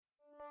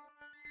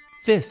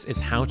This is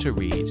How to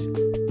Read.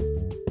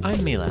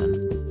 I'm Milan.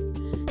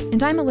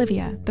 And I'm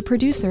Olivia, the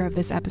producer of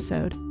this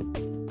episode.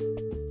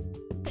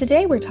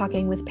 Today we're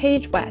talking with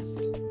Paige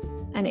West,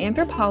 an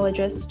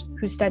anthropologist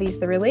who studies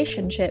the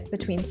relationship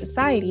between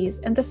societies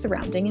and the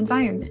surrounding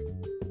environment.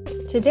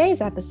 Today's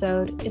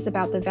episode is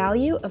about the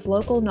value of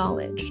local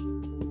knowledge.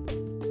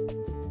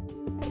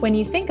 When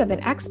you think of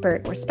an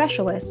expert or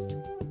specialist,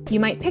 you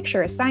might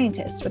picture a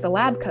scientist with a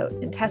lab coat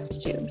and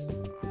test tubes.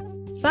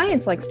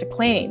 Science likes to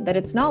claim that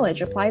its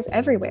knowledge applies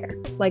everywhere,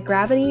 like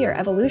gravity or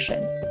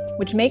evolution,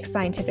 which makes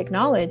scientific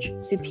knowledge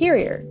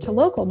superior to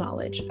local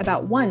knowledge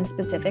about one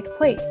specific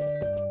place.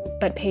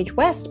 But Paige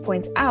West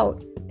points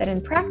out that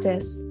in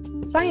practice,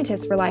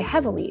 scientists rely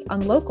heavily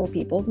on local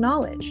people's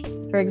knowledge.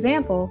 For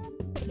example,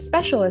 the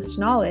specialist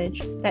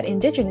knowledge that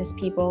indigenous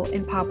people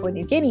in Papua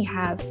New Guinea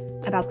have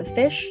about the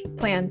fish,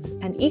 plants,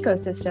 and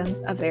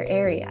ecosystems of their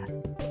area.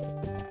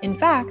 In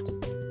fact,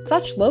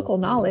 such local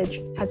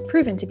knowledge has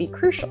proven to be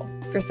crucial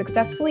for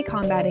successfully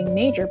combating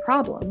major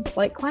problems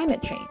like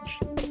climate change.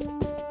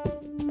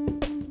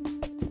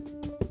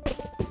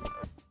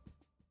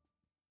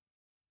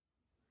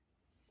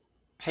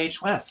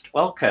 Paige West,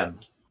 welcome.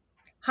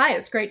 Hi,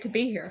 it's great to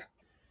be here.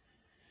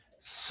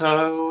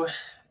 So,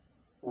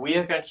 we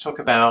are going to talk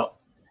about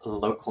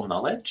local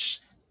knowledge.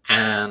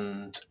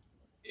 And,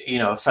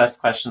 a first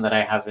question that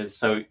I have is,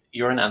 so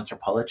you're an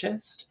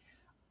anthropologist.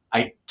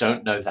 I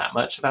don't know that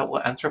much about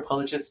what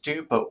anthropologists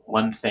do, but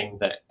one thing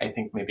that I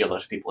think maybe a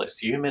lot of people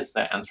assume is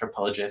that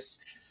anthropologists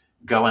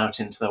go out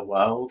into the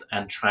world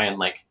and try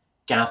and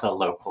gather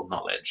local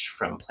knowledge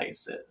from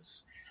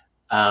places.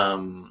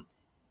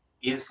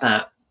 Is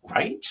that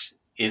right?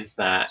 Is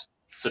that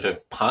sort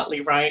of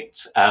partly right?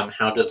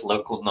 How does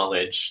local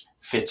knowledge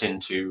fit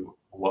into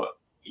what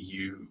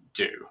you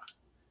do?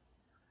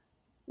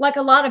 Like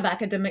a lot of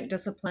academic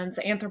disciplines,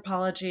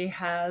 anthropology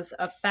has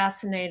a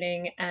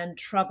fascinating and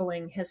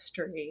troubling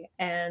history.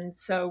 And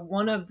so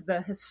one of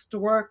the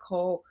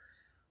historical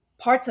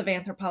parts of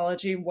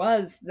anthropology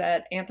was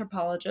that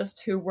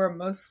anthropologists who were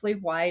mostly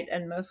white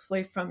and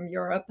mostly from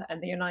Europe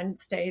and the United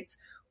States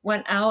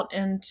went out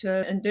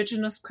into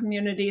indigenous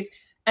communities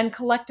and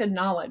collected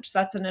knowledge.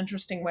 That's an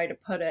interesting way to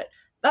put it.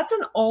 That's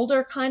an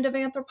older kind of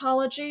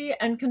anthropology,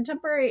 and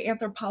contemporary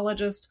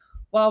anthropologists,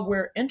 while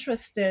we're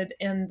interested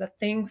in the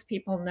things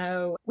people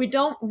know, we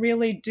don't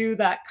really do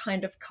that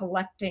kind of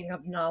collecting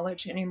of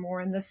knowledge anymore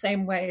in the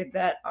same way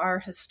that our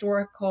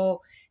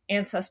historical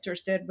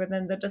ancestors did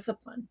within the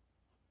discipline.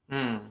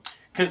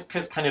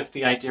 Because kind of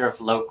the idea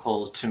of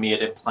local, to me,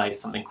 it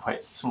implies something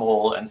quite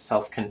small and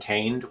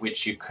self-contained,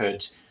 which you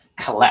could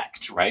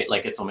collect, right?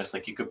 It's almost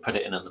like you could put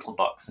it in a little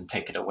box and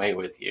take it away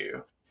with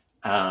you.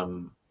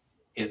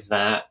 Is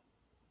that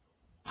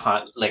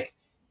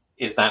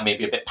is that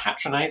maybe a bit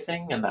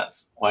patronizing, and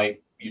that's why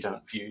you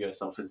don't view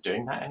yourself as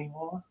doing that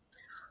anymore?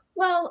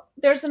 Well,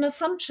 there's an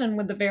assumption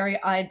with the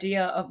very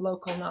idea of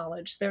local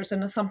knowledge. There's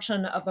an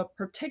assumption of a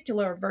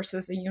particular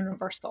versus a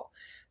universal.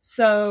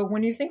 So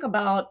when you think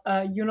about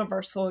a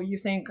universal, you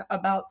think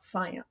about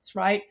science,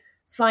 right?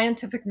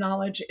 Scientific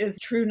knowledge is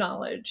true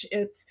knowledge.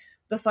 It's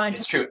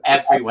true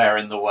everywhere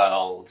in the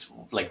world,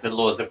 like the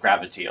laws of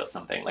gravity or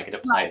something. It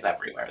applies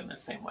everywhere in the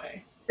same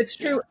way. It's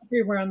true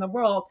everywhere in the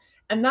world.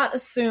 And that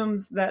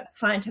assumes that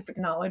scientific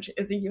knowledge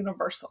is a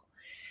universal.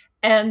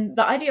 And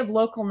the idea of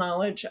local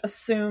knowledge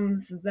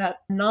assumes that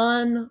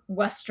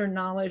non-Western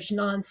knowledge,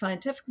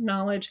 non-scientific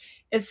knowledge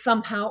is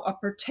somehow a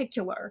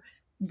particular,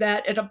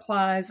 that it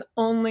applies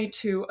only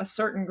to a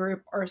certain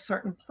group or a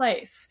certain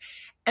place.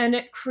 And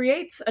it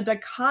creates a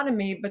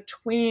dichotomy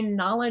between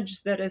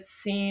knowledge that is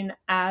seen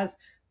as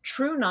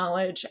true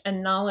knowledge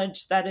and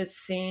knowledge that is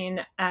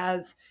seen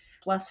as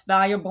less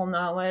valuable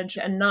knowledge,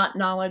 and not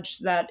knowledge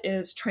that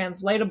is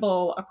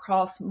translatable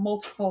across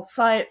multiple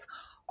sites,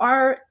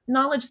 or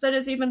knowledge that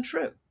is even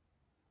true.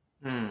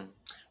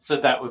 So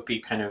that would be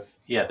kind of,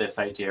 this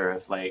idea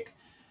of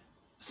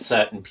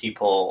certain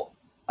people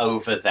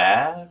over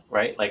there,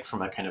 right?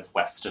 From a kind of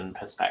Western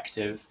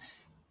perspective,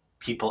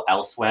 people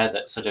elsewhere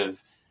that sort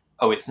of,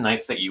 it's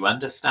nice that you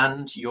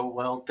understand your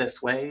world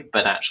this way,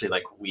 but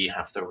actually we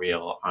have the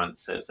real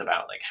answers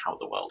about how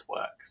the world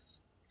works.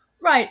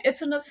 Right.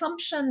 It's an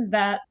assumption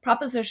that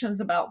propositions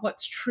about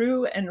what's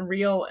true and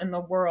real in the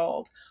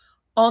world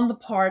on the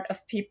part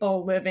of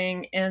people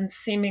living in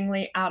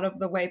seemingly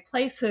out-of-the-way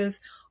places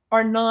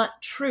are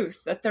not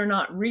truth, that they're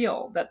not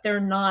real, that they're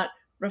not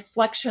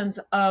reflections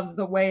of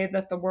the way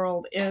that the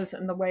world is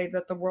and the way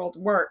that the world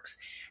works.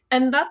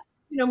 And that's,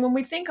 when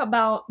we think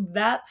about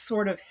that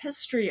sort of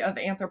history of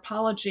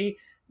anthropology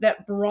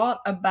that brought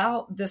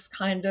about this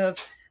kind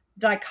of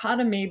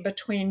dichotomy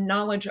between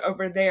knowledge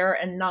over there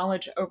and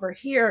knowledge over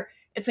here,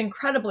 it's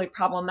incredibly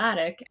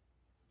problematic.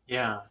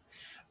 Yeah.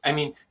 I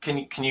mean,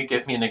 can you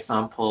give me an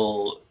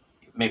example,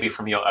 maybe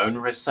from your own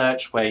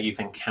research, where you've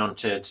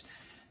encountered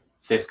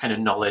this kind of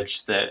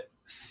knowledge that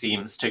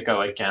seems to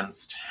go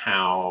against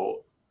how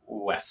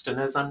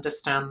Westerners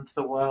understand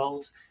the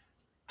world?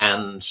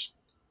 And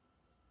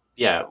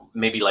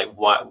maybe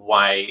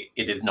why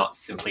it is not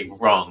simply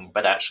wrong,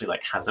 but actually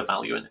has a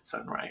value in its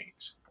own right?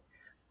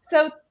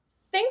 So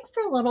think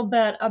for a little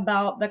bit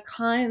about the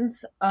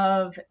kinds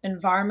of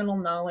environmental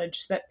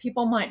knowledge that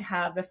people might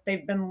have if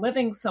they've been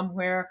living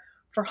somewhere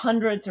for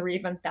hundreds or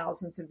even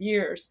thousands of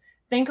years.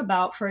 Think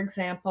about, for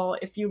example,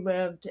 if you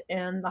lived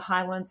in the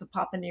highlands of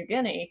Papua New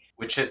Guinea.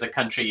 Which is a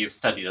country you've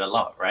studied a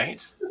lot, right?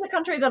 It's a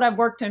country that I've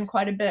worked in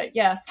quite a bit,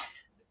 yes.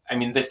 I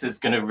mean, this is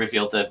going to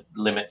reveal the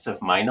limits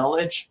of my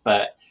knowledge,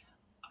 but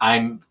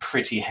I'm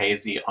pretty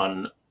hazy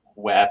on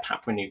where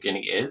Papua New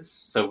Guinea is.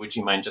 So would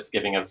you mind just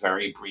giving a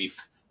very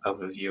brief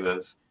overview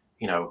of,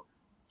 you know,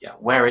 yeah,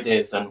 where it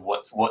is and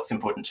what's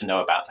important to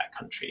know about that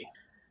country?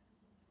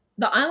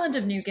 The island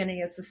of New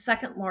Guinea is the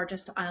second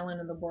largest island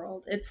in the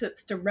world. It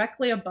sits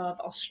directly above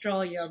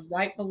Australia,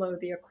 right below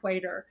the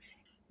equator.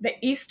 The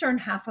eastern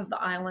half of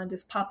the island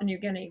is Papua New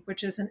Guinea,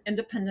 which is an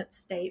independent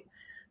state.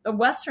 The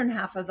western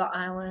half of the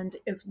island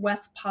is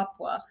West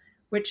Papua,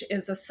 which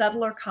is a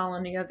settler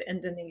colony of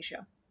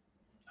Indonesia.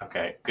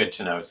 Okay, good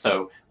to know.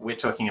 So we're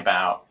talking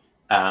about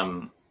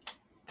um,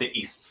 the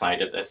east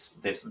side of this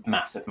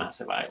massive,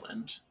 massive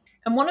island.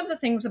 And one of the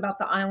things about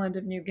the island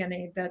of New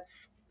Guinea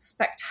that's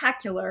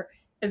spectacular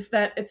is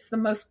that it's the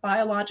most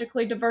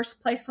biologically diverse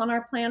place on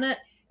our planet.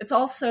 It's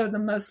also the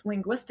most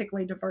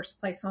linguistically diverse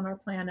place on our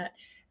planet.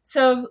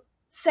 So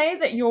say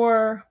that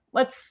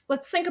let's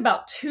think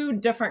about two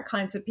different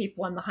kinds of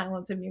people in the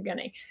highlands of New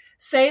Guinea.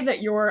 Say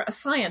that you're a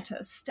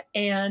scientist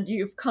and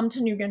you've come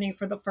to New Guinea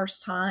for the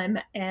first time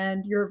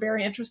and you're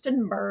very interested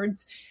in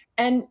birds,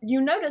 and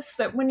you notice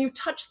that when you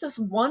touch this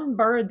one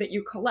bird that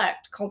you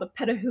collect called a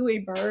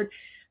petahui bird,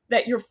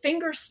 that your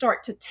fingers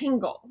start to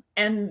tingle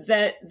and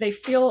that they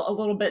feel a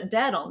little bit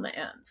dead on the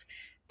ends.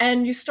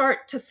 And you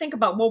start to think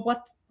about, well,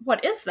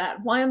 what is that?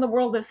 Why in the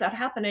world is that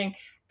happening?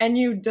 And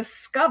you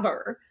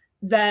discover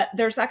that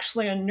there's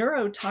actually a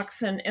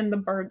neurotoxin in the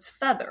bird's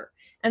feather.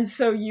 And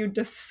so you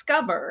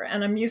discover,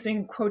 and I'm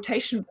using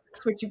quotation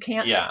marks, which you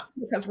can't Yeah.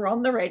 because we're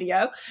on the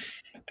radio,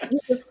 you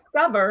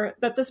discover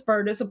that this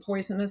bird is a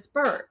poisonous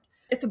bird.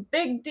 It's a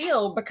big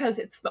deal because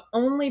it's the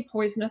only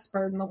poisonous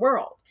bird in the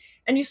world.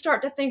 And you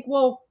start to think,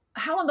 well,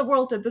 how in the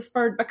world did this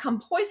bird become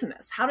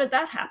poisonous? How did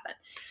that happen?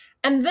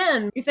 And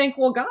then you think,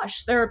 well,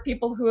 gosh, there are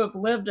people who have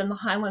lived in the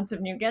highlands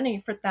of New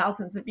Guinea for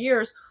thousands of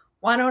years.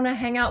 Why don't I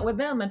hang out with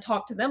them and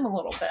talk to them a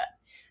little bit?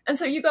 And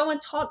so you go and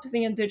talk to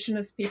the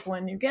indigenous people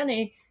in New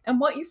Guinea, and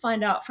what you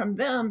find out from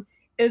them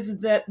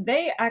is that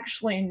they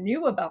actually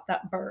knew about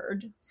that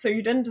bird, so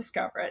you didn't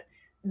discover it.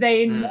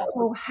 They Mm.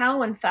 know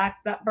how, in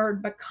fact, that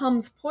bird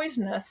becomes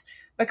poisonous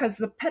because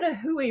the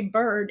petahui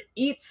bird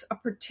eats a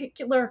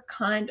particular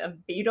kind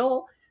of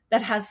beetle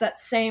that has that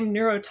same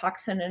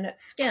neurotoxin in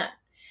its skin.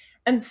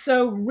 And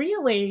so,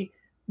 really,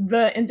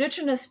 the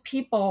indigenous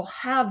people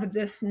have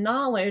this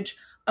knowledge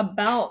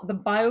about the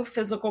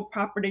biophysical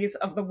properties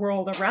of the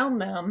world around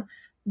them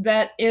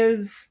that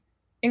is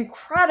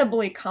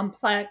incredibly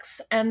complex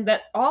and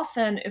that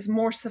often is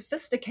more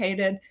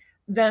sophisticated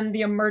than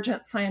the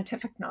emergent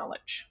scientific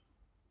knowledge.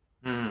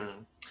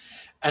 Mm.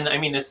 And I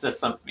mean, is this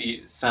something,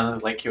 it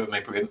sounded like you were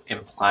maybe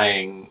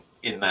implying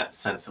in that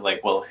sense of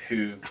like, well,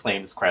 who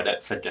claims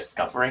credit for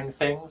discovering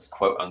things,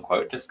 quote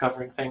unquote,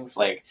 discovering things?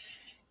 Like,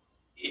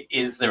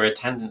 is there a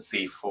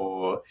tendency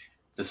for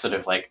the sort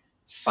of like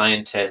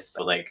scientists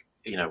or like,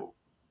 you know,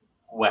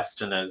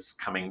 Westerners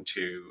coming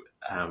to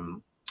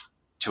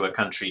a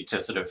country to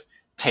sort of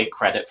take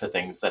credit for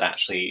things that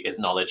actually is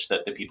knowledge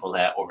that the people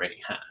there already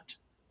had?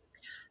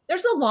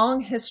 There's a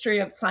long history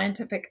of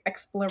scientific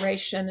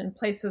exploration in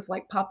places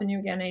like Papua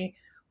New Guinea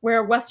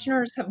where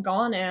Westerners have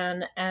gone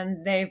in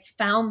and they've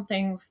found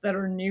things that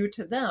are new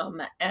to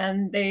them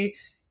and they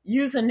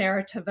use a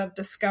narrative of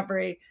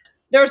discovery.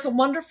 There's a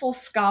wonderful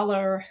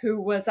scholar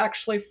who was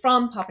actually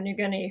from Papua New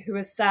Guinea, who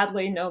is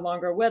sadly no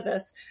longer with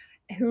us,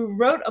 who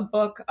wrote a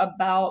book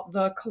about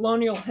the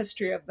colonial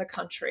history of the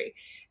country.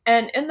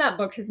 And in that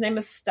book, his name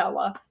is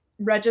Stella,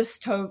 Regis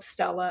Tove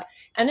Stella.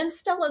 And in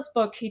Stella's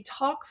book, he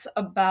talks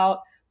about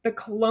the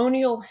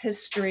colonial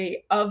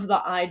history of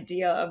the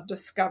idea of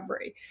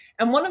discovery.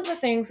 And one of the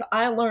things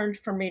I learned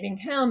from reading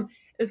him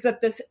is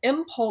that this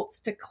impulse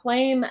to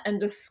claim and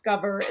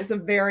discover is a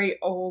very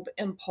old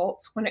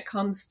impulse when it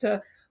comes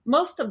to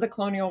most of the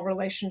colonial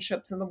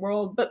relationships in the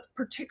world, but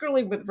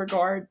particularly with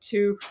regard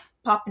to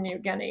Papua New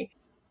Guinea.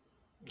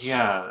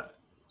 Yeah.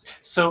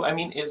 So, I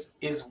mean,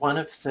 is one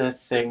of the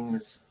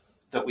things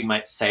that we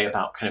might say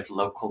about kind of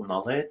local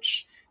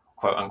knowledge,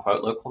 quote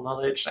unquote local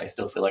knowledge, I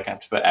still feel like I have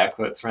to put air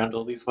quotes around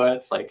all these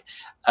words, like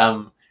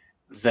um,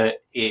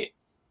 that it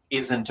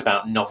isn't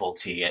about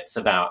novelty. It's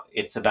about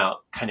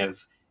kind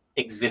of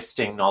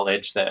existing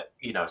knowledge that,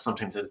 you know,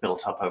 sometimes is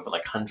built up over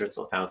like hundreds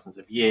or thousands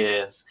of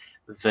years,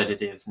 that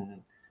it is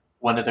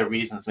one of the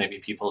reasons maybe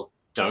people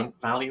don't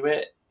value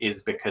it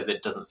is because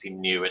it doesn't seem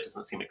new, it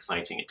doesn't seem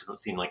exciting, it doesn't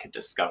seem like a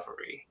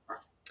discovery.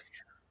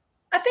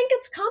 I think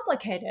it's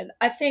complicated.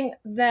 I think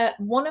that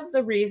one of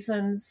the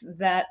reasons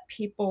that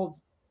people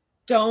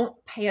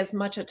don't pay as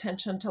much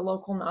attention to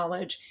local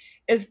knowledge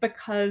is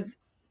because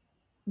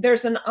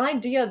there's an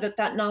idea that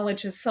that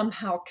knowledge is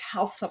somehow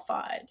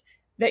calcified,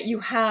 that you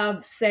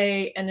have,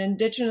 say, an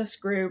indigenous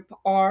group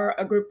or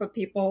a group of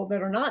people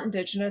that are not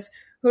indigenous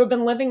who have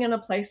been living in a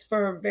place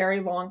for a very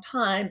long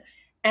time,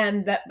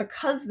 and that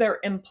because they're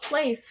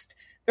emplaced,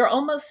 they're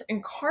almost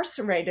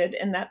incarcerated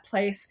in that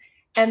place,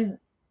 and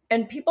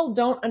people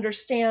don't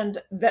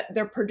understand that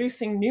they're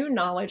producing new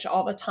knowledge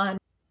all the time.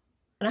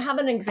 And I have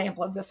an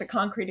example of this, a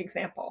concrete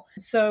example.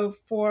 So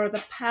for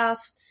the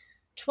past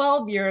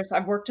 12 years,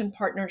 I've worked in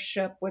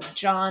partnership with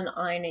John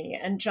Iney,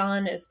 and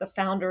John is the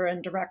founder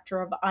and director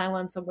of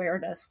Islands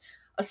Awareness,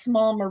 a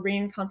small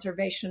marine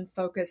conservation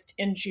focused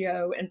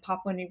NGO in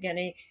Papua New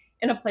Guinea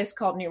in a place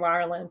called New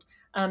Ireland.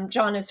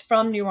 John is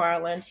from New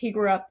Ireland. He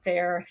grew up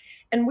there.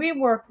 And we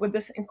work with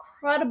this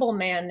incredible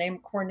man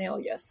named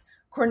Cornelius.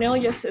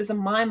 Cornelius is a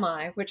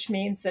Mai, which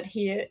means that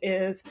he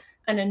is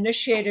an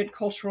initiated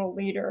cultural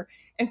leader.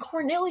 And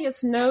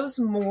Cornelius knows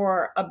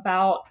more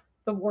about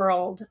the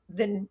world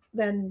than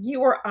you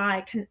or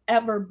I can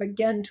ever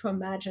begin to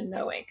imagine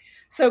knowing.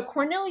 So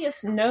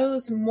Cornelius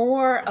knows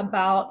more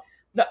about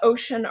the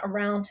ocean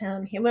around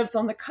him. He lives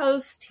on the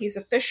coast. He's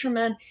a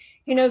fisherman.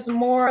 He knows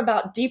more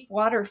about deep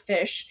water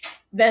fish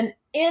than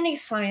any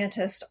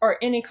scientist or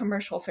any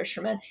commercial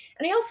fisherman.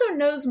 And he also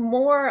knows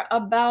more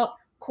about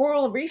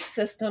coral reef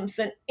systems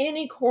than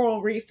any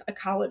coral reef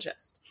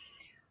ecologist.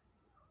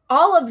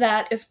 All of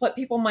that is what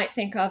people might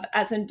think of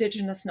as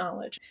indigenous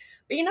knowledge.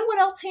 But you know what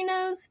else he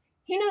knows?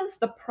 He knows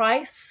the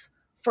price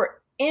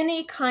for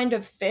any kind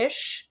of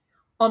fish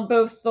on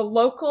both the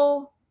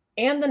local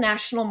and the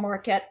national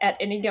market at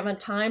any given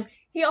time.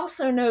 He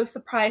also knows the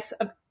price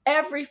of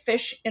every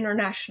fish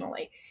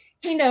internationally.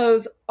 He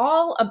knows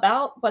all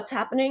about what's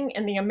happening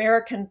in the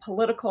American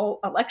political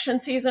election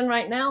season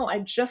right now. I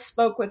just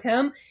spoke with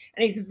him,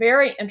 and he's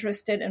very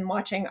interested in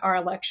watching our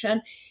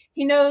election.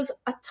 He knows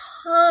a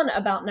ton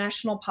about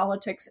national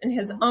politics in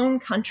his own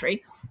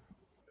country.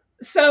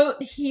 So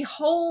he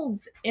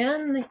holds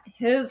in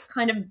his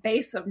kind of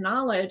base of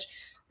knowledge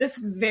this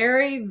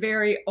very,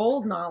 very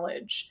old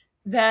knowledge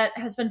that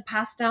has been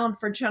passed down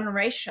for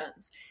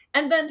generations.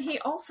 And then he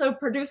also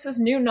produces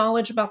new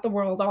knowledge about the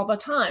world all the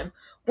time.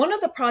 One of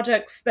the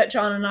projects that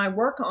John and I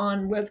work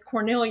on with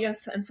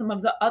Cornelius and some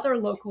of the other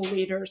local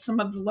leaders,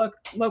 some of the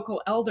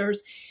local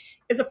elders,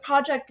 is a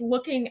project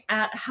looking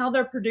at how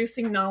they're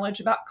producing knowledge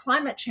about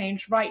climate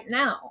change right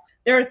now.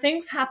 There are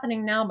things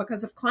happening now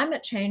because of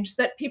climate change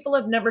that people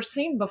have never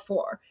seen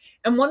before.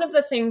 And one of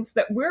the things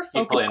that we're focused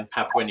on— People in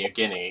Papua New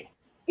Guinea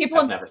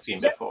have never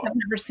seen before. Have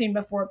never seen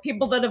before.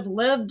 People that have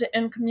lived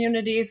in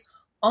communities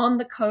on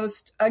the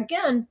coast.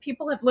 Again,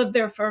 people have lived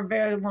there for a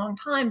very long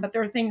time, but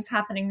there are things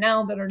happening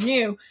now that are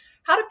new.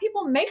 How do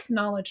people make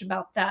knowledge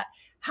about that?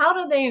 How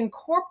do they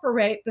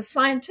incorporate the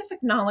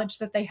scientific knowledge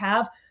that they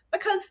have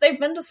because they've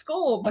been to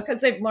school, because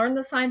they've learned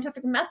the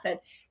scientific method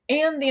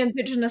and the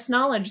indigenous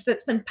knowledge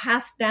that's been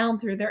passed down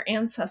through their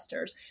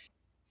ancestors?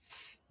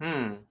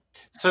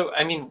 So,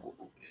 I mean,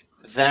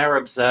 they're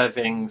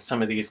observing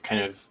some of these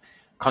kind of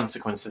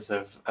consequences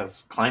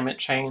of climate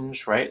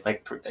change, right?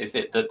 Like, is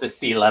it that the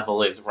sea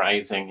level is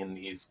rising in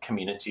these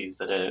communities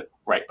that are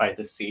right by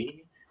the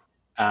sea?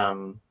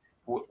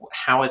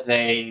 How are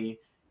they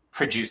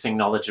producing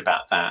knowledge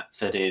about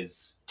that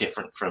is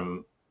different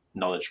from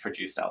knowledge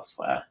produced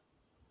elsewhere?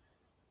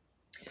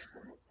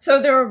 So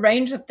there are a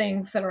range of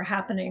things that are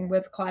happening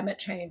with climate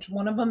change.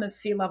 One of them is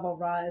sea level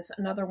rise.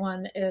 Another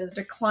one is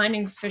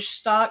declining fish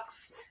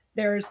stocks.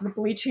 There's the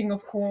bleaching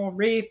of coral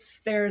reefs.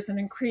 There's an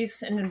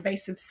increase in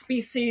invasive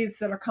species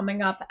that are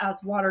coming up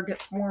as water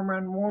gets warmer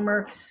and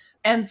warmer.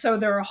 And so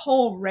there are a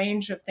whole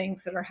range of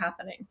things that are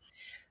happening.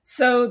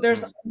 So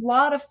there's a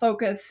lot of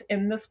focus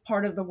in this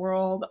part of the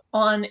world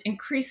on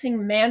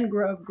increasing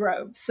mangrove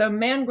groves. So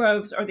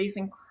mangroves are these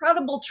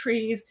incredible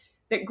trees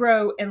that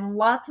grow in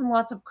lots and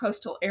lots of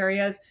coastal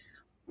areas.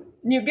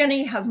 New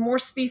Guinea has more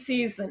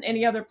species than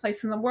any other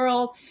place in the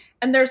world.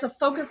 And there's a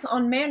focus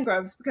on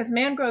mangroves because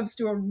mangroves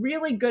do a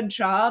really good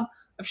job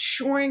of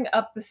shoring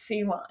up the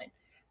sea line.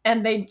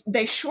 And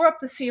they shore up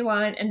the sea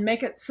line and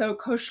make it so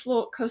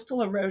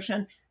coastal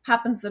erosion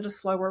happens at a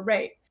slower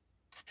rate.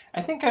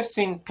 I think I've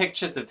seen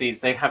pictures of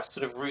these. They have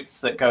sort of roots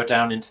that go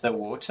down into the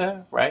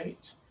water,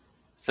 right?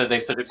 So they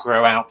sort of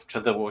grow out to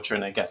the water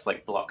and I guess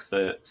like block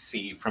the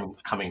sea from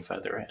coming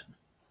further in.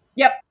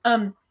 Yep.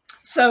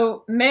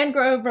 So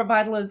mangrove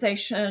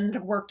revitalization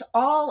worked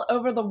all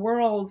over the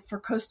world for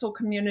coastal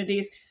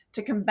communities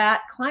to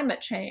combat climate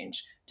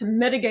change, to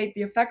mitigate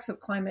the effects of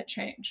climate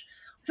change.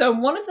 So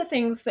one of the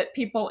things that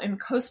people in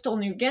coastal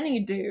New Guinea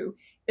do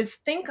is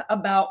think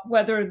about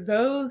whether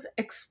those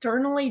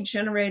externally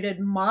generated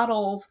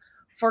models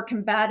for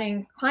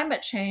combating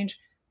climate change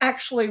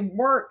actually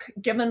work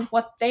given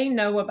what they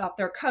know about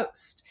their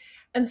coast.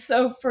 And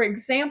so, for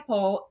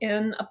example,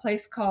 in a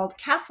place called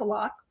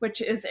Kasalak,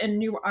 which is in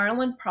New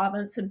Ireland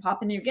province in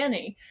Papua New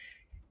Guinea,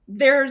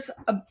 there's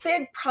a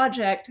big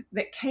project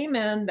that came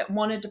in that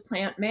wanted to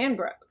plant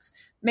mangroves.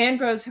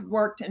 Mangroves have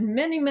worked in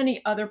many,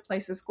 many other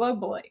places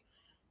globally.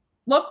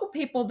 Local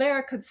people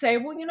there could say,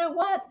 well, you know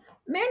what?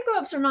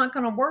 Mangroves are not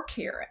going to work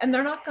here. And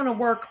they're not going to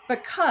work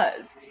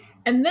because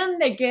And then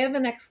they gave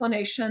an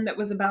explanation that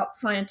was about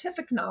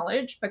scientific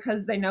knowledge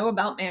because they know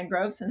about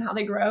mangroves and how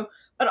they grow,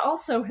 but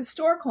also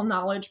historical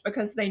knowledge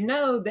because they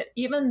know that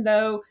even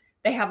though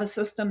they have a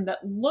system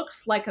that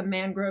looks like a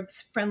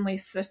mangroves friendly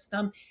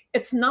system,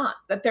 it's not,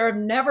 that there have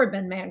never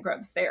been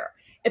mangroves there.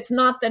 It's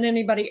not that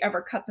anybody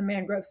ever cut the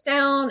mangroves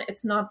down.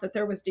 It's not that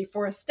there was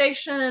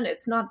deforestation.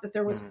 It's not that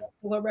there was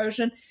coastal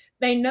erosion.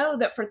 They know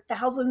that for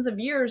thousands of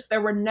years,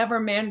 there were never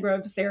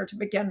mangroves there to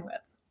begin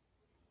with.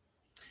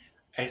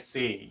 I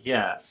see.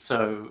 Yeah.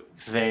 So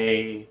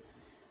they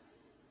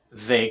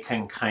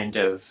can kind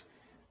of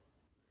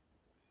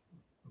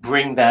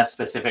bring their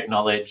specific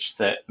knowledge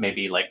that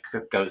maybe like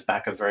goes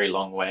back a very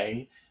long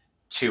way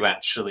to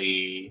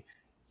actually,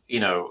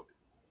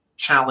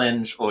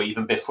 challenge, or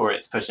even before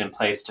it's put in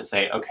place, to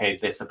say, okay,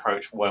 this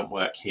approach won't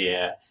work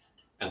here.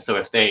 And so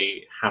if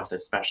they have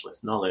this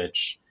specialist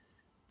knowledge,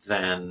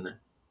 then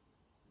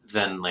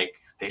like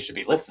they should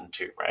be listened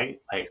to,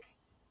 right? Like,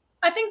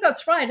 I think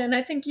that's right. And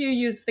I think you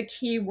use the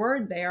key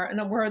word there, and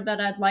a word that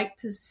I'd like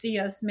to see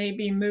us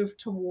maybe move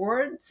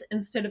towards,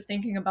 instead of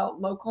thinking about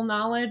local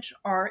knowledge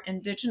or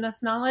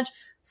indigenous knowledge,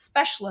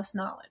 specialist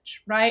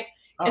knowledge, right?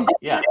 oh, Indigenous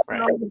yeah, right.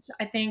 knowledge,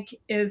 I think,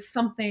 is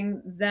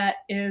something that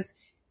is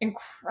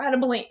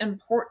incredibly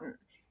important.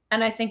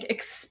 And I think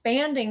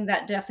expanding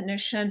that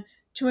definition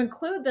to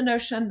include the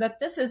notion that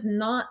this is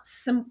not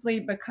simply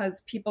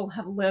because people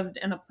have lived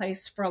in a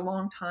place for a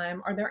long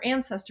time or their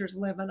ancestors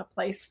live in a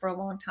place for a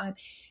long time.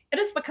 It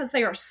is because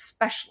they are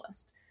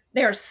specialists.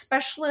 They are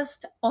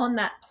specialists on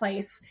that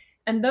place.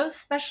 And those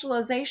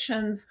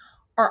specializations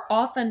are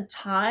often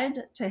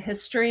tied to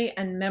history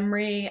and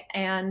memory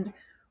and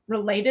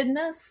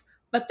relatedness,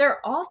 but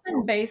they're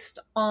often based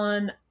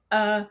on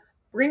a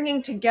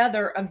bringing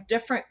together of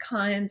different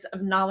kinds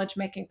of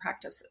knowledge-making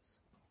practices.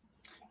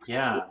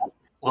 Yeah.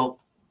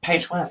 Well,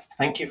 Paige West,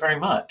 thank you very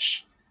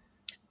much.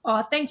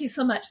 Oh, thank you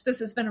so much.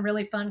 This has been a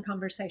really fun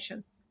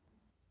conversation.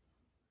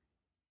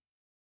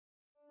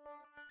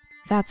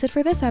 That's it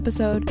for this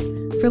episode.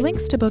 For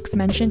links to books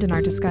mentioned in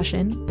our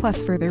discussion,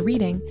 plus further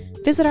reading,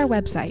 visit our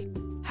website,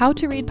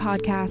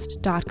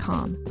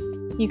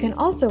 howtoreadpodcast.com. You can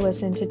also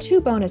listen to 2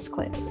 bonus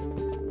clips,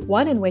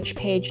 one in which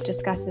Paige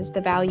discusses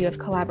the value of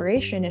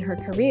collaboration in her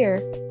career,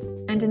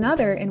 and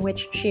another in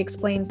which she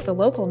explains the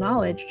local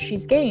knowledge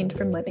she's gained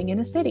from living in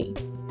a city.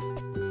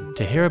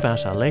 To hear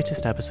about our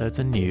latest episodes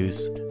and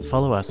news,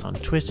 follow us on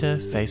Twitter,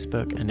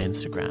 Facebook, and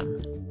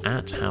Instagram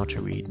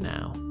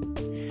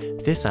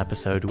 @HowToReadNow. This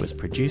episode was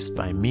produced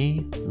by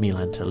me,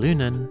 Milan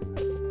Talunen,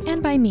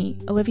 and by me,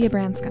 Olivia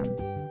Branscombe,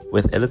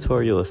 with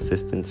editorial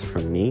assistance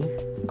from me,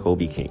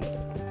 Colby King.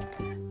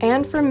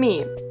 And from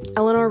me,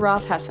 Eleanor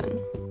Roth-Hessen.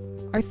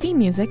 Our theme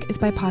music is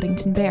by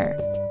Poddington Bear.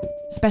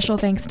 Special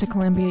thanks to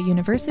Columbia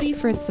University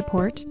for its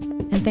support,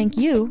 and thank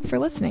you for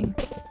listening.